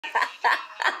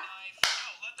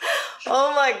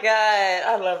Oh my God,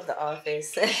 I love The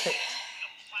Office.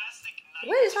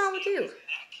 What is wrong with you?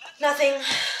 Nothing.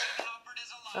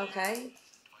 Okay.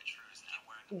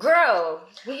 Girl,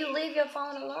 will you leave your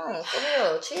phone alone? For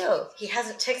real, chill. He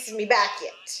hasn't texted me back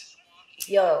yet.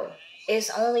 Yo, it's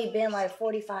only been like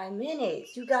 45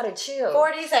 minutes. You gotta chill.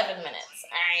 47 minutes.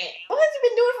 Alright. What has he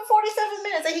been doing for 47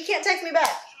 minutes and he can't text me back?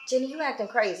 Jenny, you acting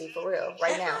crazy for real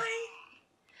right now.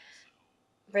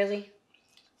 Really?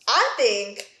 I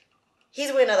think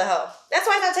he's with another hoe. That's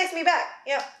why he's not texting me back.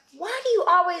 Yeah. Why do you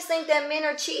always think that men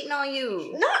are cheating on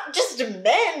you? Not just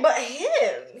men, but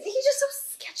him. He's just so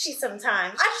sketchy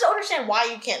sometimes. I just don't understand why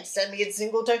you can't send me a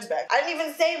single text back. I didn't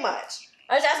even say much.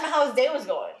 I just asked him how his day was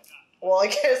going. Well, I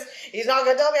guess he's not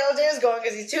going to tell me how his day is going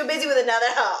because he's too busy with another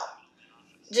hoe.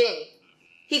 Jenny,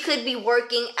 he could be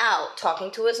working out,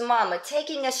 talking to his mama,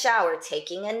 taking a shower,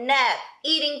 taking a nap,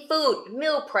 eating food,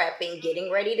 meal prepping, getting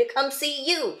ready to come see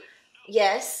you.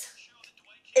 Yes.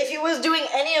 If he was doing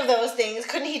any of those things,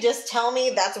 couldn't he just tell me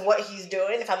that's what he's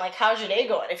doing? If I'm like, how's your day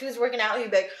going? If he was working out, he'd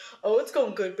be like, oh, it's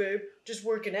going good, babe. Just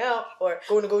working out. Or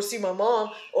going to go see my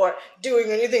mom. Or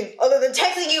doing anything other than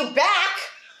texting you back.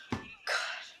 God.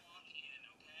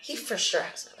 He for sure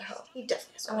has another hoe. He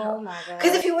definitely has another hoe. Oh my God.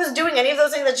 Because if he was doing any of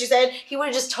those things that you said, he would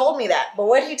have just told me that. But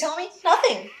what did he tell me?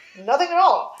 Nothing. Nothing at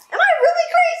all. Am I really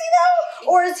crazy though?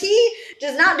 Or is he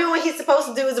just not doing what he's supposed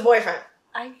to do as a boyfriend?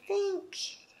 I think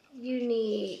you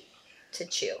need to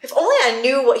chill. If only I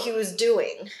knew what he was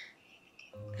doing.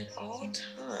 At all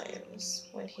times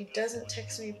when he doesn't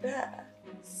text me back.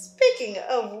 Speaking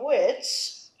of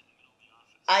which,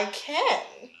 I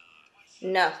can.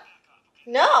 No.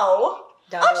 No.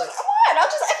 Don't I'll do just, it. what? I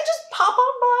can just pop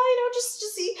on by, just to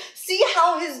see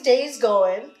how his day's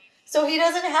going. So he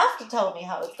doesn't have to tell me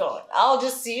how it's going. I'll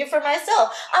just see it for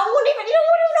myself. I won't even know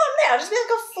I'm there. I'll just be like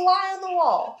a fly on the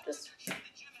wall. Just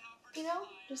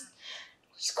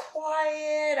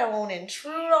quiet. I won't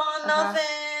intrude on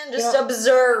nothing. Just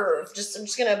observe. I'm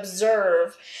just gonna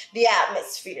observe the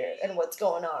atmosphere and what's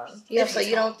going on. Yeah, so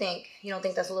you don't think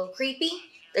that's a little creepy?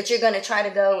 That you're gonna try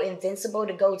to go invincible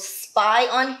to go spy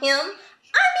on him?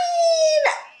 I mean,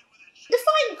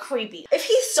 define creepy. If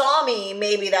he saw me,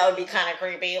 maybe that would be kind of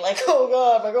creepy. Like, oh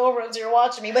God, my girlfriend's here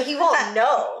watching me. But he won't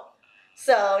know.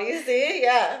 So, you see?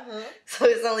 Yeah. So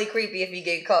it's only creepy if you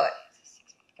get caught.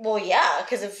 Well, yeah,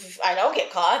 because if I don't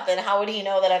get caught, then how would he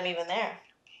know that I'm even there?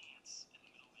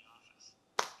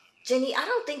 Jenny, I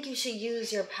don't think you should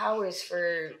use your powers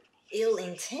for ill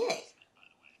intent.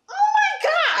 Oh my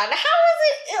God, how is it?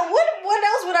 What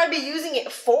else would I be using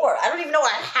it for? I don't even know I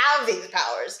have these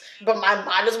powers, but I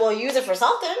might as well use it for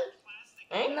something.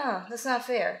 Right? No, that's not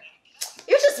fair.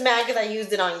 You're just mad because I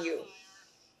used it on you.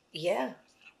 Yeah.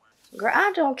 Girl,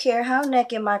 I don't care how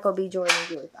naked Michael B. Jordan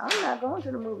is. I'm not going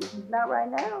to the movies. Not right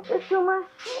now. There's too much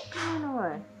shit going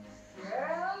on.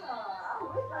 Girl, no. I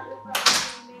wish I could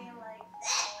fucking man like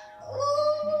that.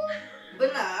 Ooh.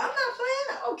 But nah, I'm not playing.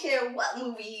 I don't care what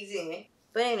movie he's in.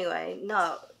 But anyway,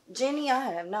 no. Jenny, I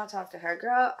have not talked to her.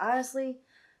 Girl, honestly,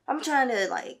 I'm trying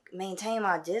to, maintain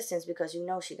my distance because you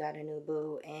know she got a new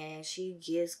boo and she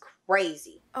gets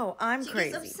crazy. Oh, I'm crazy.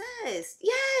 She gets obsessed.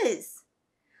 Yes.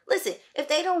 Listen, if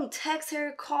they don't text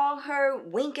her, call her,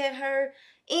 wink at her,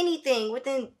 anything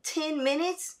within 10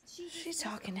 minutes. She's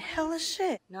talking hella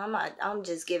shit. No, I'm not. I'm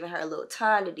just giving her a little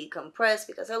time to decompress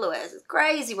because her little ass is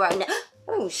crazy right now.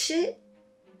 Oh, shit.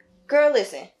 Girl,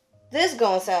 listen. This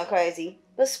gonna sound crazy,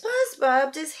 but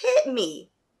SpongeBob just hit me.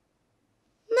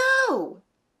 No,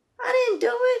 I didn't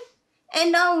do it.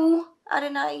 And no, I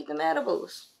did not eat them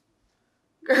edibles.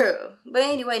 Girl, but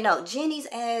anyway, no, Jenny's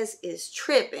ass is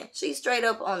tripping. She's straight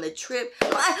up on the trip.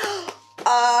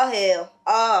 Oh, hell.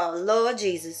 Oh, Lord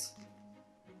Jesus.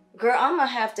 Girl, I'm gonna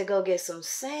have to go get some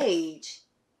sage.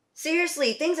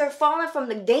 Seriously, things are falling from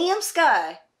the damn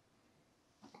sky.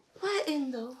 What in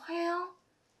the hell?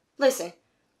 Listen,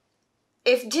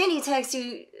 if Jenny texts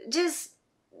you, just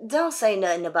don't say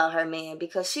nothing about her man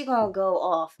because she gonna go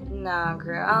off. Nah,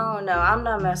 girl, I don't know. I'm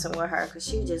not messing with her because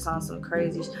she just on some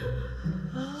crazy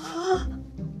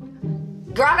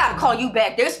Girl, I gotta call you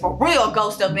back. There's for real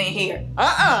ghost up in here. You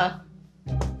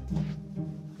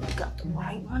got the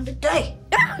right one today.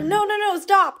 No,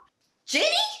 stop. Jenny?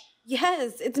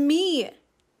 Yes, it's me.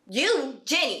 You?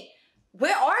 Jenny,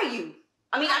 where are you?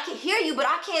 I mean, I can hear you, but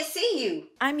I can't see you.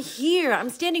 I'm here. I'm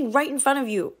standing right in front of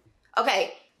you.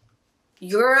 Okay.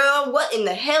 Girl, what in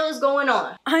the hell is going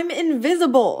on? I'm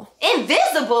invisible.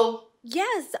 Invisible?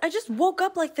 Yes, I just woke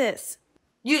up like this.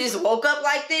 You just woke up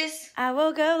like this? I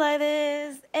woke up like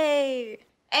this. Hey.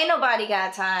 Ain't nobody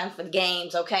got time for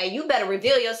games, okay? You better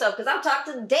reveal yourself because I'm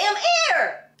talking to the damn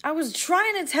air. I was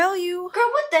trying to tell you. Girl,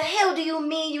 what the hell do you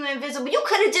mean you invisible? You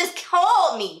could have just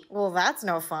called me. Well, that's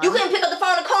no fun. You couldn't pick up the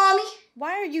phone and call me?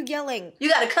 Why are you yelling? You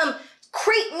gotta come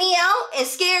creep me out and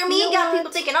scare me. You know got what?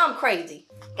 people thinking I'm crazy.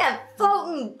 Got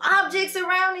floating objects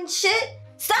around and shit.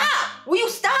 Stop! Will you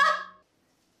stop?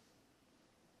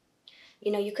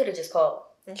 You know, you could have just called.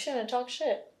 You shouldn't have talked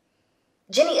shit.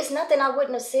 Jenny, it's nothing I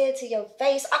wouldn't have said to your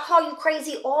face. I call you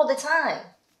crazy all the time.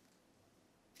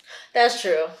 That's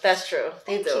true. That's true.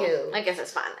 Thank You do. you. I guess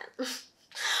it's fine then.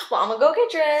 Well, I'm gonna go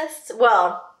get dressed.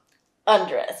 Well,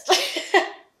 undressed.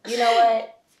 You know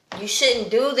what? You shouldn't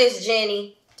do this,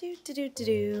 Jenny.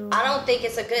 Do. I don't think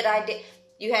it's a good idea.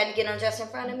 You had to get undressed in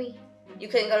front of me? You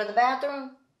couldn't go to the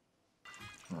bathroom?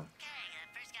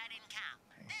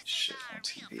 Shit on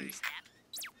TV.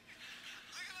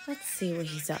 Let's see what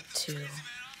he's up to.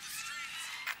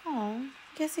 Oh,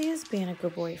 guess he is being a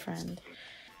good boyfriend.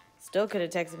 Still could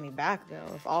have texted me back,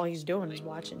 though, if all he's doing is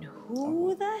watching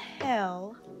Who the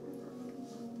Hell?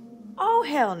 Oh,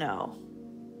 hell no.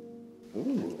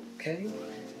 Ooh, okay.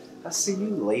 I see you,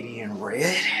 lady in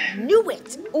red. Knew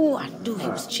it. Oh, I knew he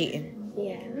was cheating.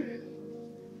 Yeah.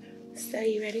 So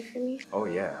you ready for me? Oh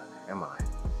yeah, am I?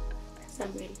 So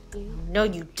I'm ready for you. No,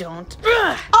 you don't.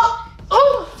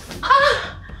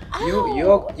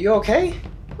 You okay?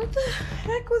 What the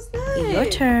heck was that? Your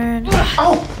turn.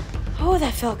 Oh! Oh,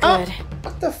 that felt good.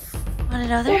 What the f- Want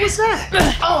another? What was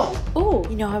that? Oh! Oh,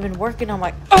 You know, I've been working on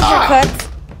my uppercuts.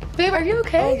 babe, are you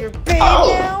okay? You're big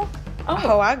now.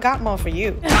 Oh, I got more for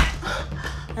you.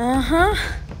 Uh-huh.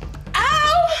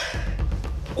 Ow!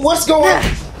 What's going on?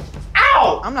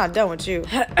 Ow! I'm not done with you.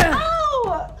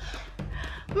 Ow!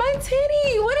 My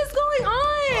titty, what is going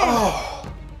on?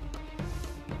 Oh.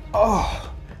 Oh.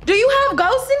 Do you have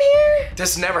ghosts in here?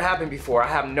 This never happened before. I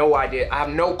have no idea. I have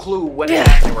no clue what is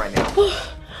happening right now.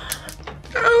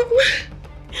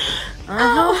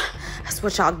 Uh-huh. That's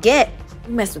what y'all get.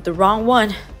 You messed with the wrong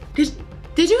one. Did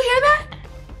you hear that?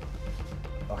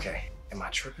 Okay, am I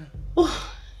tripping?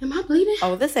 Oh, am I bleeding?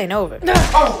 Oh, this ain't over.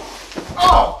 Oh!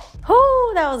 Oh!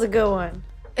 Oh, that was a good one.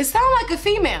 It sounded like a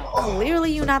female.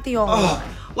 Clearly, you're not the only one.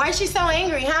 Why is she so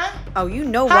angry, huh? Oh, you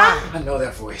know why. I know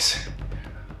that voice.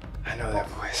 I know that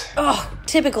voice. Oh,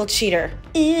 typical cheater.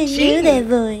 I Cheating? knew that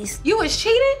voice. You was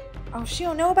cheating? Oh, she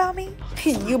don't know about me?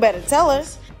 You better tell her.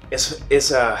 It's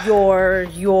Your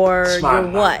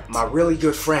what? My really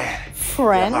good friend.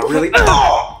 Friend? My really That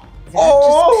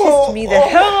just pissed me the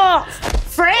hell off.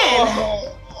 Friend?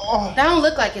 That don't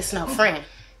look like it's no friend.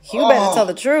 You better tell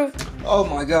the truth. Oh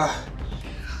my god.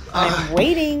 I'm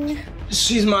waiting.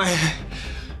 She's my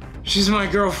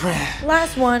girlfriend.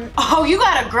 Last one. Oh, you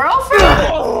got a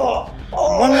girlfriend?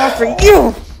 One more for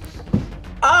you.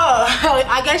 Oh,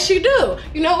 I guess you do.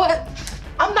 You know what?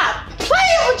 I'm not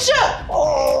playing with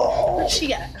you. Where's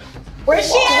she at?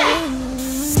 Where's she at?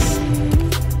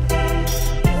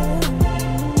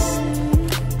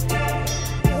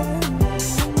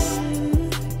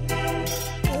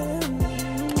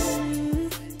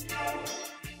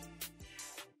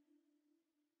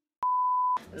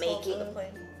 Making.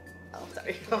 Oh,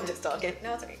 sorry. I'm just talking.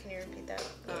 No, it's okay. Can you repeat that?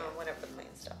 Whenever the plane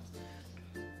stops.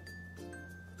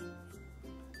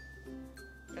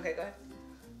 Okay, go ahead.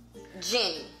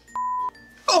 Jenny.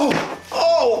 Oh!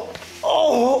 Oh!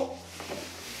 Oh!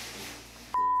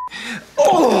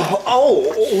 Oh! Oh!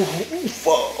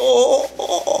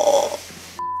 Oh!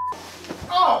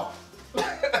 Oh!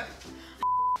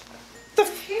 The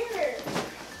f-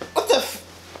 What the f-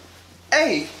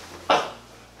 Hey!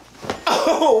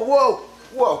 Oh, whoa!